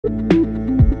In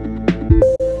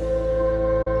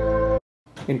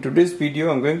today's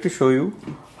video, I'm going to show you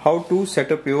how to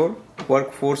set up your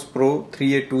WorkForce Pro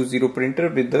 3820 printer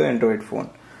with the Android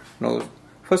phone. Now,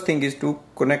 first thing is to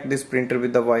connect this printer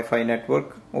with the Wi-Fi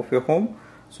network of your home.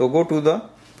 So go to the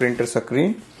printer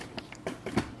screen.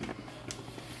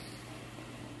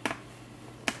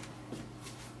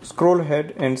 Scroll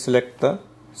ahead and select the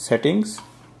settings,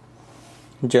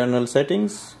 journal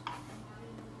settings,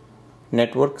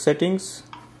 network settings,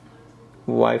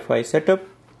 Wi-Fi setup,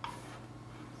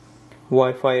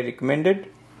 Wi-Fi recommended,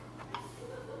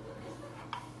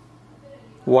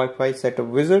 Wi-Fi setup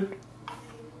wizard,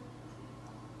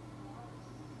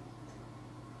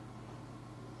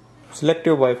 select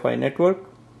your Wi-Fi network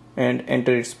and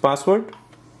enter its password.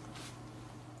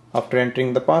 After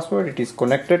entering the password, it is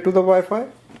connected to the Wi-Fi.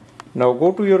 Now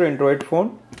go to your Android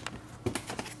phone.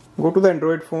 Go to the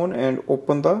Android phone and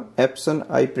open the Epson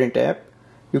iPrint app.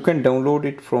 You can download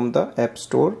it from the App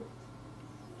Store.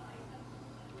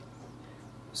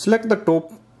 Select the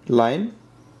top line.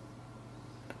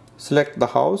 Select the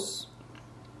house.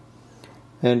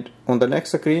 And on the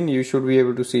next screen you should be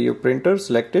able to see your printer.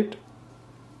 Select it.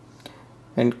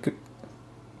 And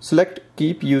select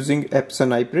keep using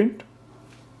Epson iPrint.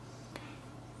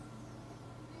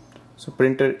 So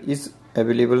printer is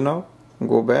available now.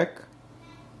 Go back.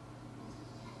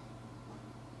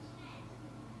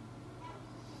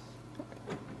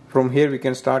 From here we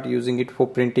can start using it for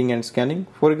printing and scanning.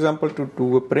 For example, to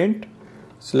do a print,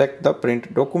 select the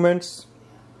print documents,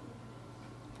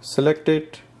 select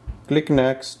it, click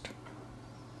next.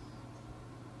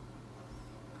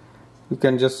 You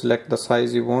can just select the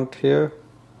size you want here.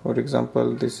 For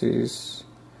example, this is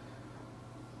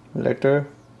letter.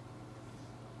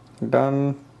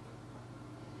 Done.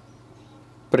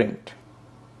 Print.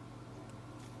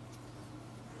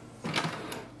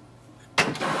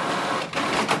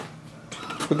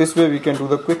 So this way we can do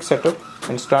the quick setup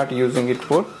and start using it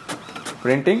for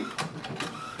printing.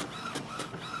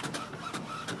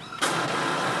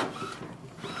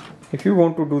 If you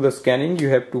want to do the scanning, you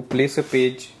have to place a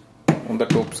page on the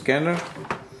top scanner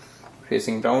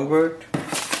facing downward.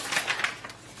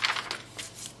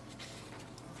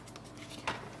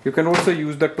 You can also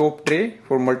use the top tray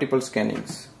for multiple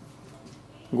scannings.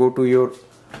 Go to your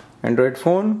Android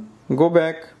phone, go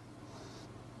back.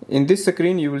 In this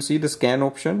screen you will see the scan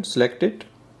option. Select it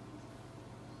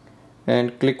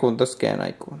and click on the scan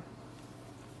icon.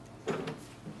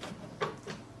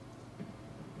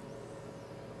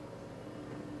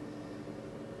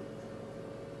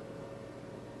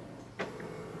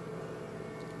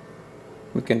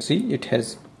 We can see it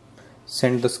has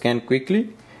sent the scan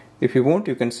quickly. If you want,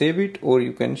 you can save it or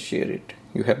you can share it.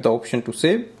 You have the option to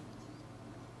save.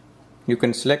 You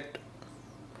can select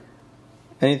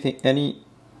anything,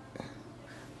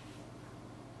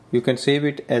 you can save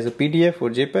it as a PDF or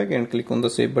JPEG and click on the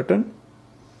save button.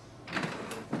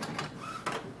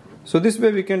 So this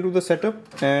way we can do the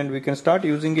setup and we can start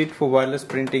using it for wireless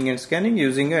printing and scanning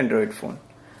using an Android phone.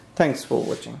 Thanks for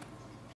watching.